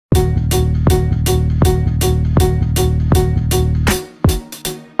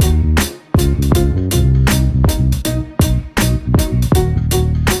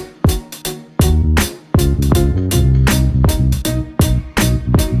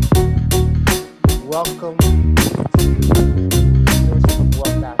welcome to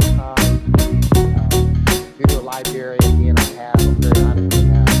leadershipofwealth.com video library. Again, I have a very honored to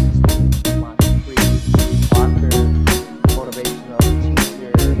have Mr. Lamont Dupre, author, motivational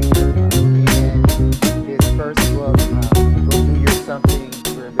teacher, and his first book, Go Do Your Something.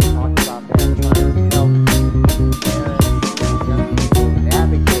 We're going to talk about that, trying to help parents and young people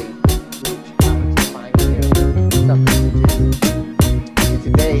navigate through challenges to find something to do. And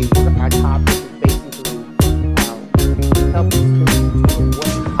today, our topic is basically helping students to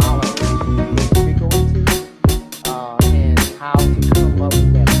what college they should be going to, and how to come up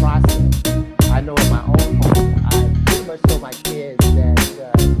with that process. I know in my own home, I pretty much told my kids that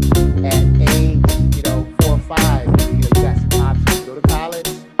at age, 4 or 5, you got some options: go to college,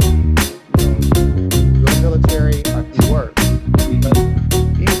 go to the military, or do work. But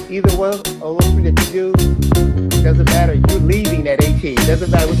either one of those three that you do, doesn't matter. You're leaving at 18.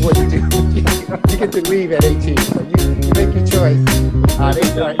 Doesn't matter what you do. You get to leave at 18. So you make your choice. They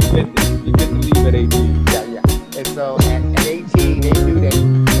start. You get to leave at 18. Yeah. And so at 18, they do that.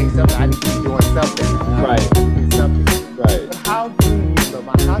 They something. I need to be doing something. Right. Something. Right. But how do you,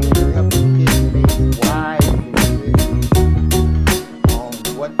 Lamont? How do you help the kids make wise decisions on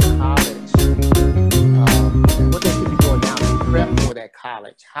what college and what they should be going down to prep for that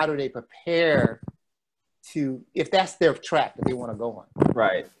college? How do they prepare to, if that's their track that they want to go on?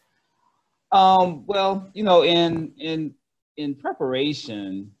 Right. Well, in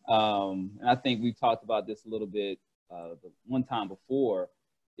preparation, and I think we talked about this a little bit the one time before,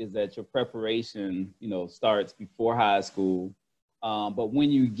 is that your preparation, starts before high school. But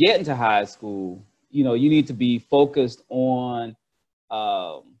when you get into high school, you need to be focused on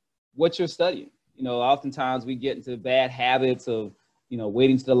what you're studying. Oftentimes we get into bad habits of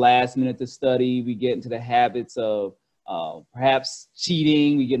waiting to the last minute to study. We get into the habits of perhaps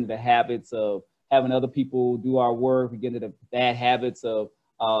cheating. We get into the habits of having other people do our work. We get into the bad habits of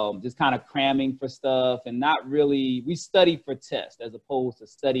just kind of cramming for stuff and not really, we study for tests as opposed to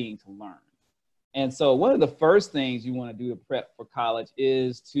studying to learn. And so one of the first things you want to do to prep for college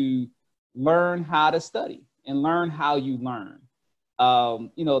is to learn how to study and learn how you learn.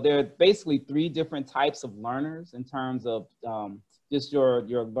 There are basically 3 different types of learners in terms of just your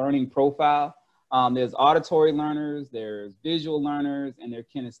learning profile. There's auditory learners, there's visual learners, and there are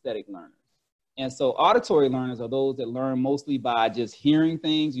kinesthetic learners. And so auditory learners are those that learn mostly by just hearing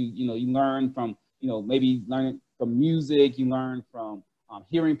things. You learn from, maybe learning from music, you learn from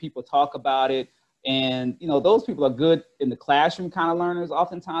hearing people talk about it. And, those people are good in the classroom kind of learners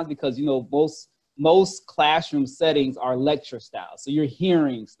oftentimes because, most classroom settings are lecture style. So you're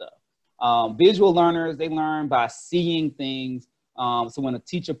hearing stuff. Visual learners, they learn by seeing things. So when a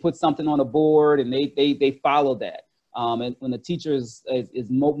teacher puts something on a board and they follow that. And when the teacher is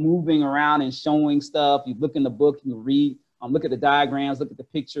moving around and showing stuff, you look in the book, you read, look at the diagrams, look at the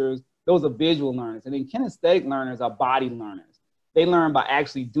pictures. Those are visual learners. And then kinesthetic learners are body learners. They learn by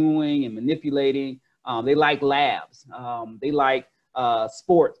actually doing and manipulating. They like labs. They like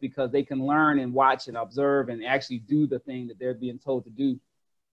sports because they can learn and watch and observe and actually do the thing that they're being told to do.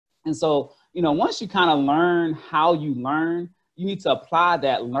 And so, once you kind of learn how you learn, you need to apply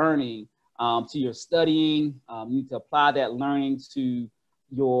that learning to your studying. You need to apply that learning to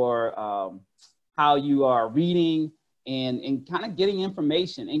your how you are reading and kind of getting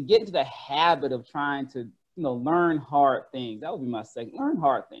information and get into the habit of trying to learn hard things. That would be my second. Learn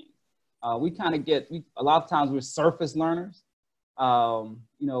hard things. We kind of a lot of times we're surface learners.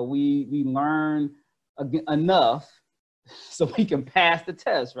 We learn enough so we can pass the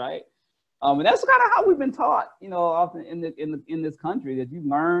test, right? And that's kind of how we've been taught, often in this country, that you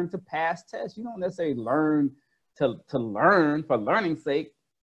learn to pass tests. You don't necessarily learn to learn for learning's sake.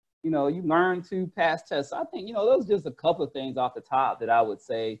 You learn to pass tests. So I think, those are just a couple of things off the top that I would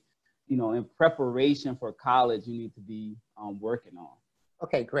say, in preparation for college, you need to be working on.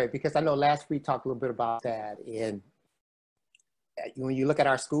 Okay, great. Because I know last week we talked a little bit about that. And when you look at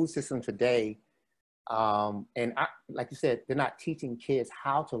our school system today, like you said, they're not teaching kids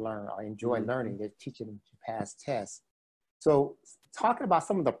how to learn or enjoy learning. They're teaching them to pass tests. So talking about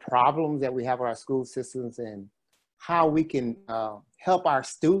some of the problems that we have in our school systems and how we can help our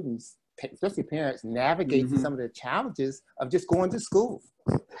students, especially parents, navigate through some of the challenges of just going to school.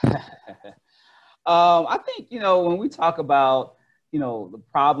 I think, when we talk about, the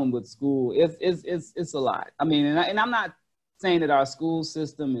problem with school, it's a lot. I mean, and I'm not saying that our school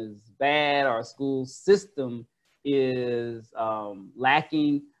system is bad, our school system is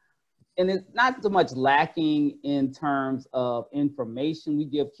lacking, and it's not so much lacking in terms of information. We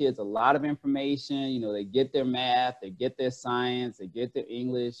give kids a lot of information. You know, they get their math, they get their science, they get their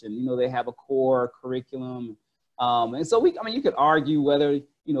English, and, you know, they have a core curriculum. And so I mean, you could argue whether,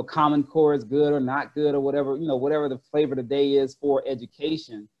 you know, Common Core is good or not good or whatever, you know, whatever the flavor of the day is for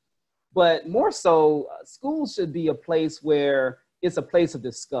education. But more so, schools should be a place where it's a place of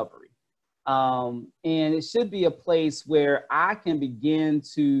discovery. And it should be a place where I can begin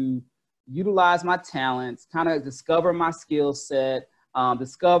to utilize my talents, kind of discover my skill set,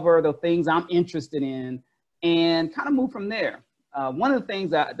 discover the things I'm interested in, and kind of move from there. One of the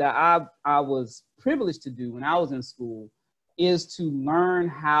things that I was privileged to do when I was in school is to learn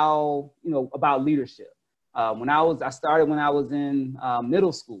how, you know, about leadership. I started when I was in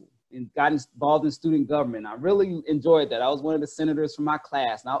middle school and got involved in student government. I really enjoyed that. I was one of the senators from my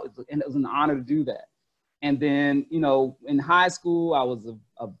class, and it was an honor to do that. And then, you know, in high school, I was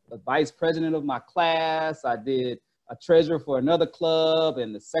a vice president of my class. I did a treasurer for another club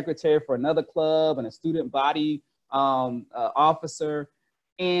and the secretary for another club and a student body officer.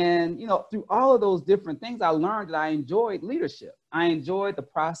 And, you know, through all of those different things, I learned that I enjoyed leadership. I enjoyed the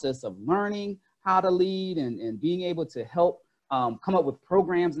process of learning how to lead and being able to help come up with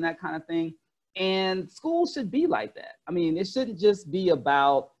programs and that kind of thing. And schools should be like that. I mean, it shouldn't just be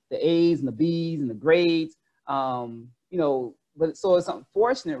about the A's and the B's and the grades, you know, but so it's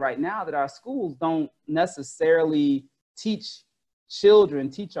unfortunate right now that our schools don't necessarily teach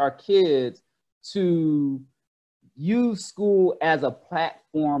our kids to use school as a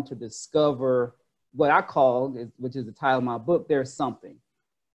platform to discover what I call, which is the title of my book, There's Something.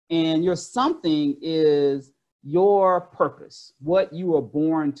 And your something is your purpose, what you were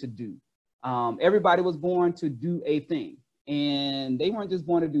born to do. Everybody was born to do a thing. And they weren't just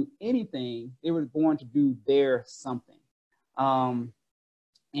born to do anything, they were born to do their something. And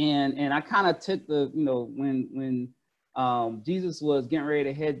I kind of took the, you know, when Jesus was getting ready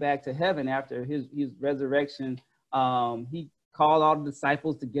to head back to heaven after his resurrection, he called all the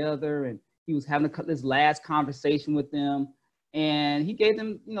disciples together and he was having this last conversation with them. And he gave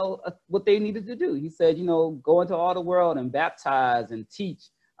them, you know, what they needed to do. He said, you know, go into all the world and baptize and teach,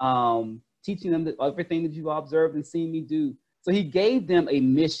 teaching them everything that you've observed and seen me do. So he gave them a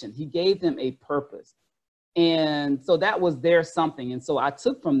mission. He gave them a purpose. And so that was their something. And so I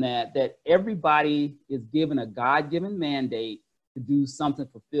took from that everybody is given a God-given mandate to do something,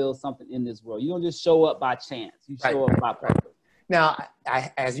 fulfill something in this world. You don't just show up by chance. You show up by purpose. Now,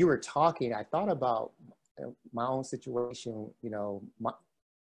 as you were talking, I thought about my own situation. You know,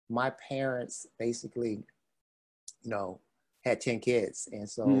 my parents basically, you know, had 10 kids. And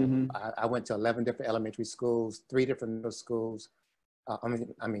so I went to 11 different elementary schools, 3 different middle schools, 5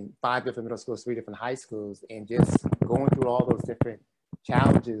 different middle schools, 3 different high schools, and just going through all those different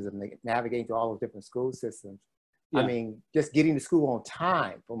challenges and navigating through all those different school systems. Yeah. I mean, just getting to school on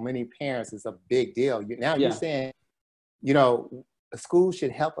time for many parents is a big deal. You're saying, you know, a school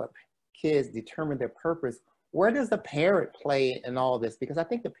should help kids determine their purpose. Where does the parent play in all this? Because I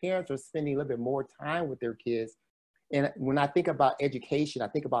think the parents are spending a little bit more time with their kids. And when I think about education, I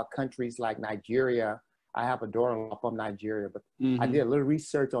think about countries like Nigeria. I have a daughter-in-law from Nigeria, but I did a little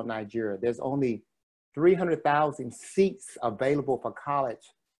research on Nigeria. There's only 300,000 seats available for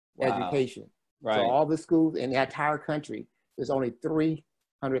college education. Right. So all the schools in the entire country, there's only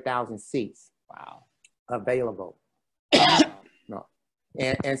 300,000 seats available. No.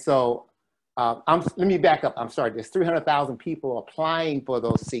 And so let me back up. I'm sorry. There's 300,000 people applying for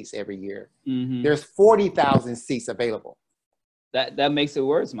those seats every year. There's 40,000 seats available. That makes it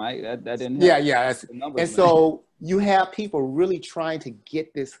worse, Mike. That didn't. Yeah. And so you have people really trying to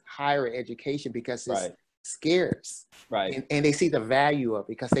get this higher education because it's scarce. Right. And they see the value of it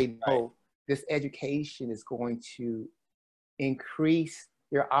because they know this education is going to increase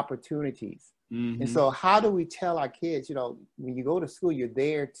their opportunities. And so how do we tell our kids, you know, when you go to school, you're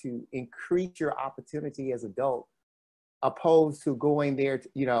there to increase your opportunity as an adult, opposed to going there to,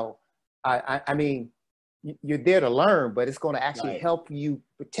 you know, I mean, you're there to learn, but it's going to actually help you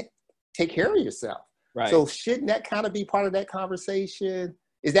take care of yourself. Right. So shouldn't that kind of be part of that conversation?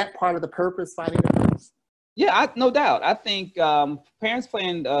 Is that part of the purpose, finding the purpose? Yeah, no doubt. I think parents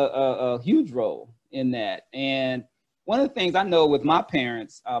playing a huge role in that. And one of the things I know with my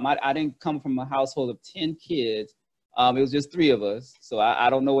parents, I didn't come from a household of 10 kids. It was just 3 of us. So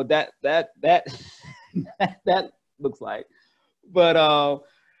I don't know what that looks like. But,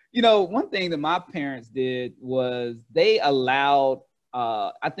 you know, one thing that my parents did was they allowed,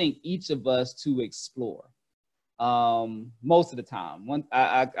 I think, each of us to explore most of the time.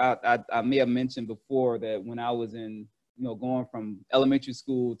 I may have mentioned before that when I was in you know, going from elementary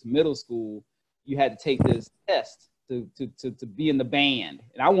school to middle school, you had to take this test to be in the band.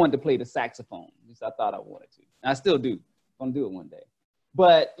 And I wanted to play the saxophone, at least I thought I wanted to. And I still do. I'm gonna do it one day.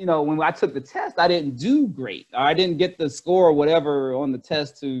 But, you know, when I took the test, I didn't do great. I didn't get the score or whatever on the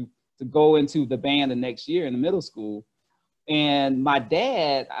test to go into the band the next year in the middle school. And my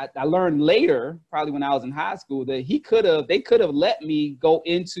dad, I learned later, probably when I was in high school, that they could have let me go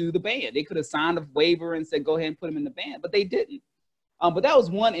into the band. They could have signed a waiver and said, go ahead and put him in the band, but they didn't. But that was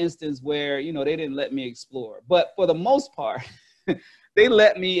one instance where, you know, they didn't let me explore. But for the most part, they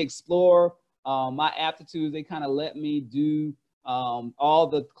let me explore my aptitudes. They kind of let me do all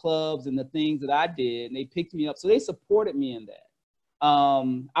the clubs and the things that I did, and they picked me up. So they supported me in that.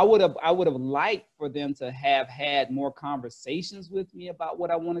 I would have liked for them to have had more conversations with me about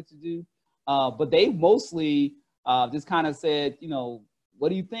what I wanted to do. But they mostly just kind of said, you know, what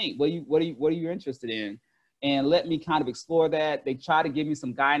do you think? What are you interested in? And let me kind of explore that. They tried to give me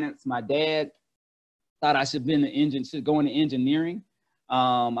some guidance. My dad thought I should go into engineering.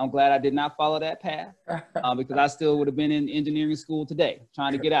 I'm glad I did not follow that path because I still would have been in engineering school today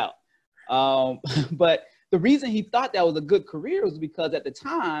trying to get out. But the reason he thought that was a good career was because at the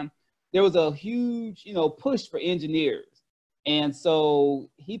time there was a huge, you know, push for engineers. And so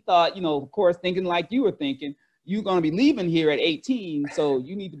he thought, you know, of course, thinking like you were thinking, you're going to be leaving here at 18. So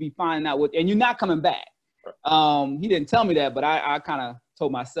you need to be finding out and you're not coming back. He didn't tell me that, but I kind of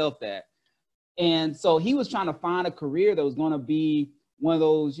told myself that. And so he was trying to find a career that was going to be one of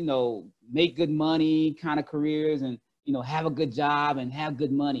those, you know, make good money kind of careers and, you know, have a good job and have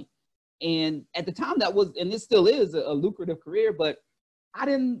good money. And at the time that was, and it still is a lucrative career, but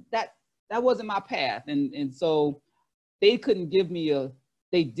that wasn't my path. And so they didn't give me a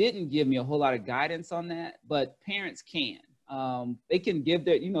whole lot of guidance on that, but parents can. They can give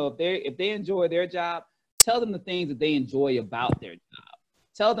their, you know, if they enjoy their job, tell them the things that they enjoy about their job.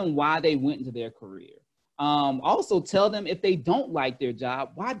 Tell them why they went into their career. Also tell them if they don't like their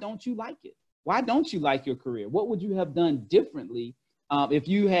job, why don't you like it? Why don't you like your career? What would you have done differently if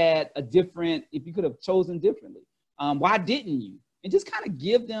you could have chosen differently? Why didn't you? And just kind of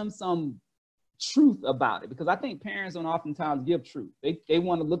give them some truth about it, because I think parents don't oftentimes give truth. They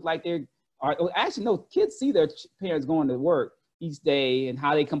want to look like kids see their parents going to work each day and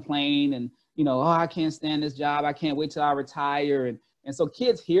how they complain and, you know, oh, I can't stand this job. I can't wait till I retire. And so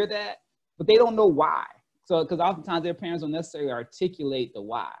kids hear that, but they don't know why. So, because oftentimes their parents don't necessarily articulate the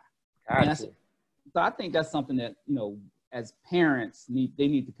why. So I think that's something that, you know, as parents they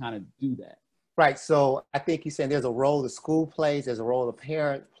need to kind of do that. Right. So I think you're saying there's a role the school plays, there's a role the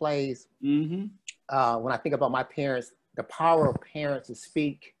parent plays. Mm-hmm. When I think about my parents, the power of parents to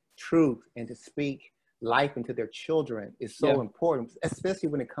speak truth and to speak life into their children is so important, especially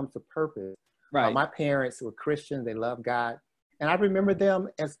when it comes to purpose. Right. My parents were Christians. They loved God. And I remember them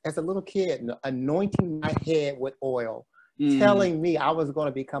as a little kid, anointing my head with oil, telling me I was going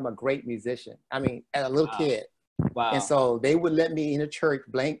to become a great musician. I mean, as a little kid. Wow. And so they would let me in a church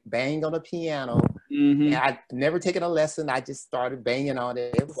bang on the piano. And I'd never taken a lesson. I just started banging on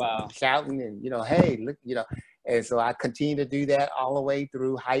it. It was shouting and, you know, hey, look, you know. And so I continued to do that all the way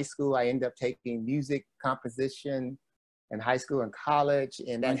through high school. I ended up taking music composition in high school and college.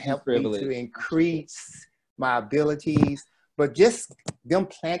 And that helped me to increase my abilities. But just them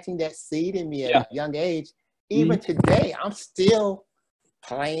planting that seed in me at a young age, even today, I'm still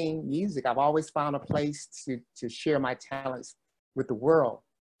playing music. I've always found a place to share my talents with the world.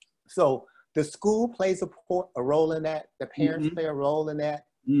 So the school plays a role in that. The parents play a role in that,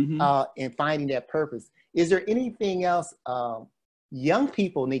 in finding that purpose. Is there anything else young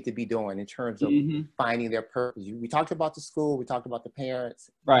people need to be doing in terms of finding their purpose? We talked about the school. We talked about the parents.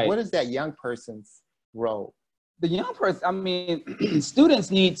 Right. What is that young person's role? The young person, I mean, students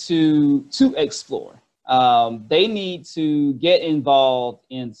need to explore. They need to get involved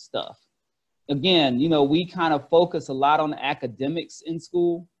in stuff. Again, you know, we kind of focus a lot on the academics in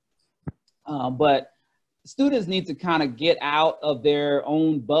school, but students need to kind of get out of their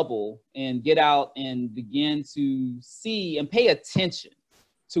own bubble and get out and begin to see and pay attention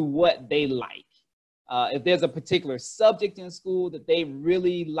to what they like. If there's a particular subject in school that they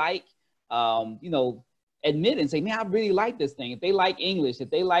really like, you know, admit and say, man, I really like this thing. If they like English,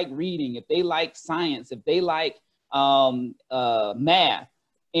 if they like reading, if they like science, if they like math.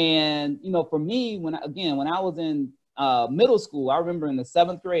 And, you know, for me, when I was in middle school, I remember in the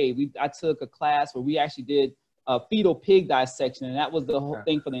 7th grade, I took a class where we actually did a fetal pig dissection, and that was the whole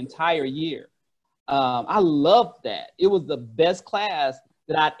thing for the entire year. I loved that. It was the best class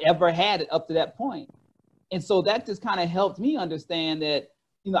that I'd ever had up to that point. And so that just kind of helped me understand that,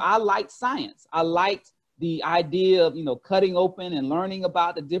 you know, I liked science. I liked the idea of, you know, cutting open and learning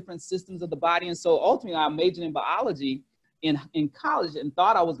about the different systems of the body. And so ultimately I majored in biology in college and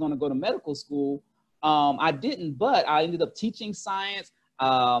thought I was going to go to medical school. I didn't, but I ended up teaching science.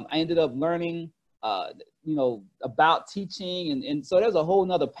 I ended up learning, you know, about teaching. And so there's a whole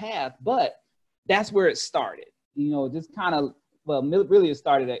nother path, but that's where it started, you know, just kind of, well, really it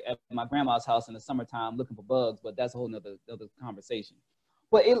started at my grandma's house in the summertime looking for bugs, but that's a whole nother conversation.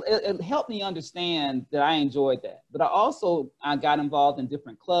 But it helped me understand that I enjoyed that. But I got involved in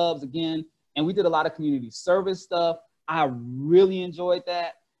different clubs again, and we did a lot of community service stuff. I really enjoyed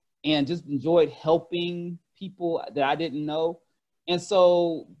that and just enjoyed helping people that I didn't know. And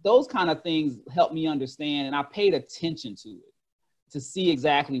so those kind of things helped me understand, and I paid attention to it to see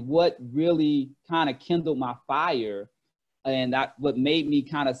exactly what really kind of kindled my fire, and that what made me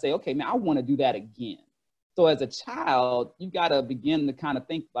kind of say, okay, man, I want to do that again. So as a child, you got to begin to kind of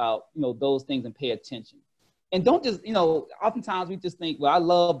think about, you know, those things and pay attention. And don't just, you know, oftentimes we just think, well, I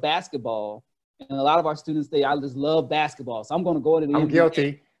love basketball. And a lot of our students say, I just love basketball, so I'm going to go to the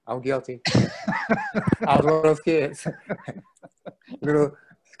NBA. I'm guilty. I was one of those kids. Little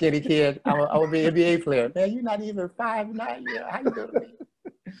skinny kid. I would be an NBA player. Man, you're not even 5'9". Yeah, how you doing?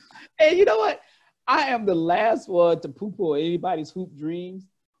 And you know what? I am the last one to poo-poo anybody's hoop dreams.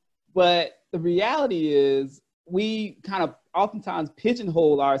 But the reality is we kind of oftentimes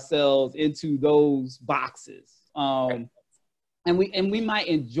pigeonhole ourselves into those boxes. And we might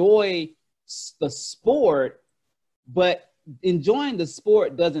enjoy the sport, but enjoying the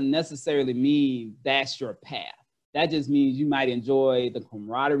sport doesn't necessarily mean that's your path. That just means you might enjoy the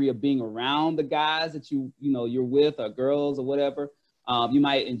camaraderie of being around the guys that you're with, or girls or whatever. You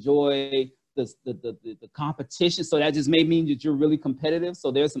might enjoy the competition. So that just may mean that you're really competitive.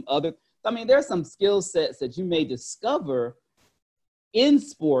 So there's some skill sets that you may discover in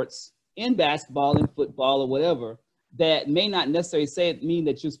sports, in basketball, in football, or whatever, that may not necessarily mean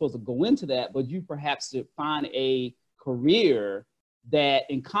that you're supposed to go into that, but you perhaps should find a career that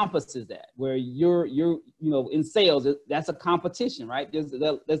encompasses that, where you're in sales. That's a competition, right? There's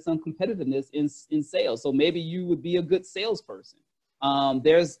some competitiveness in sales. So maybe you would be a good salesperson.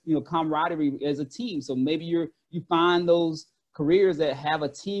 There's camaraderie as a team. So maybe you find those careers that have a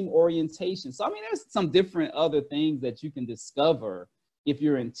team orientation. So there's some different other things that you can discover if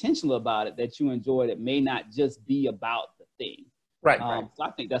you're intentional about it, that you enjoy, that may not just be about the thing. Right. So I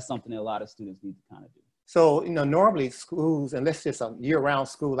think that's something that a lot of students need to kind of do. So, normally schools, unless it's a year-round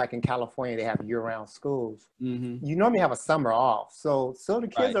school, like in California, they have year-round schools. Mm-hmm. You normally have a summer off. So the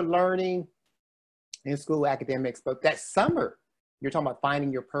kids are learning in school academics, but that summer, you're talking about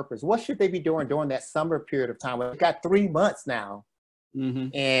finding your purpose. What should they be doing during that summer period of time? We've got 3 months now,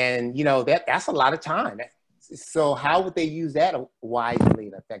 and that's a lot of time. So how would they use that wisely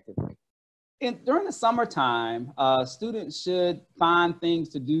and effectively? During the summertime, students should find things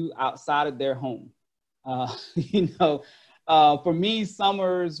to do outside of their home. For me,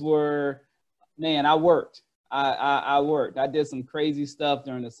 summers were, man, I worked. I worked. I did some crazy stuff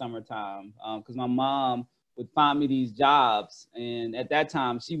during the summertime because my mom would find me these jobs. And at that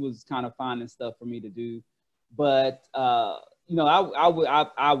time, she was kind of finding stuff for me to do. But, I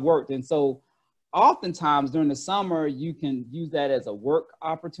worked. And so oftentimes during the summer, you can use that as a work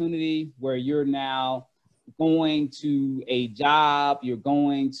opportunity where you're now going to a job,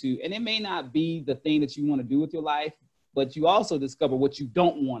 and it may not be the thing that you want to do with your life, but you also discover what you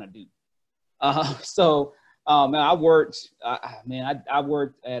don't want to do. I worked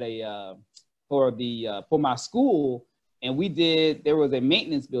at for my school, and there was a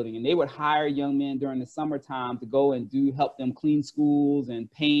maintenance building, and they would hire young men during the summertime to go and help them clean schools and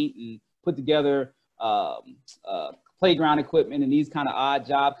paint and put together playground equipment and these kind of odd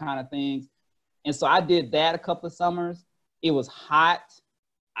job kind of things. And so I did that a couple of summers. It was hot.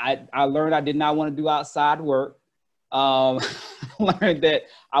 I learned I did not want to do outside work. I learned that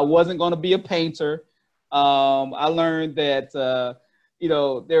I wasn't going to be a painter. I learned that,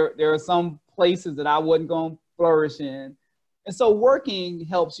 there are some places that I wasn't going to flourish in. And so working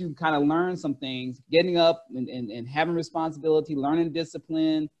helps you kind of learn some things, getting up and having responsibility, learning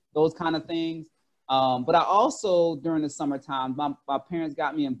discipline, those kind of things. But I also, during the summertime, my parents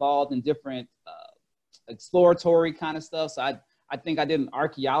got me involved in different exploratory kind of stuff. So I think I did an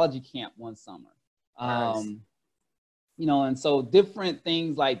archaeology camp one summer. Nice. And so different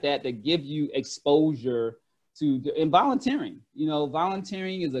things like that give you exposure and volunteering.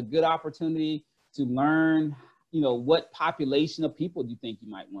 Volunteering is a good opportunity to learn, what population of people do you think you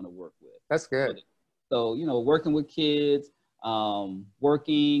might want to work with. That's good. So, working with kids,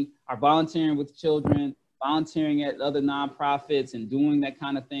 volunteering with children, volunteering at other nonprofits and doing that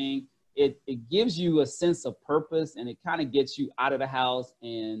kind of thing. it gives you a sense of purpose, and it kind of gets you out of the house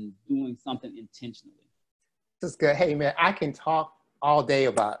and doing something intentionally. This is good. Hey, man, I can talk all day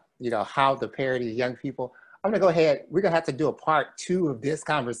about, how to pair these young people. I'm going to go ahead. We're going to have to do a part 2 of this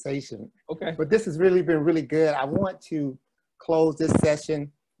conversation. Okay. But this has really been really good. I want to close this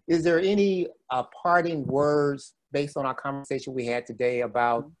session. Is there any parting words based on our conversation we had today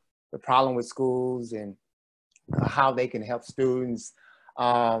about the problem with schools and how they can help students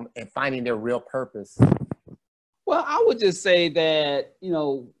and finding their real purpose? Well, I would just say that,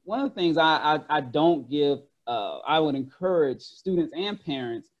 one of the things I don't give, I would encourage students and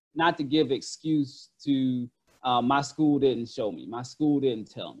parents not to give excuse to my school didn't show me, my school didn't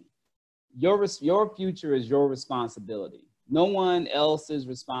tell me. Your future is your responsibility. No one else's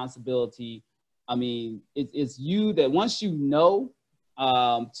responsibility. I mean, it's you that once you know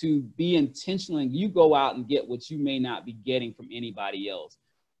to be intentional, and you go out and get what you may not be getting from anybody else,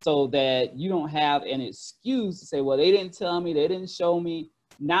 so that you don't have an excuse to say, well, they didn't tell me, they didn't show me.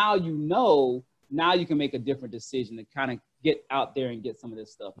 Now now you can make a different decision to kind of get out there and get some of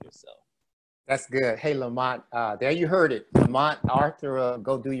this stuff yourself. That's good. Hey, Lamont, there you heard it. Lamont Arthur,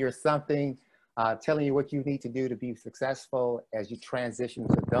 Go Do Your Something, telling you what you need to do to be successful as you transition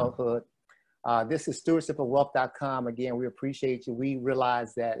to adulthood. This is stewardshipofwealth.com. Again, we appreciate you. We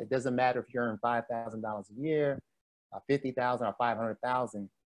realize that it doesn't matter if you earn $5,000 a year, $50,000 or $500,000,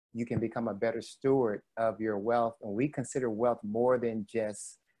 you can become a better steward of your wealth. And we consider wealth more than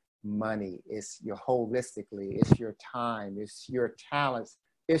just money. It's your holistically, it's your time, it's your talents,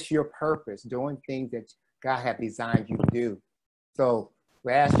 it's your purpose, doing things that God has designed you to do. So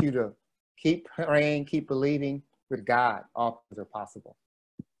we ask you to keep praying, keep believing. With God, all things are possible.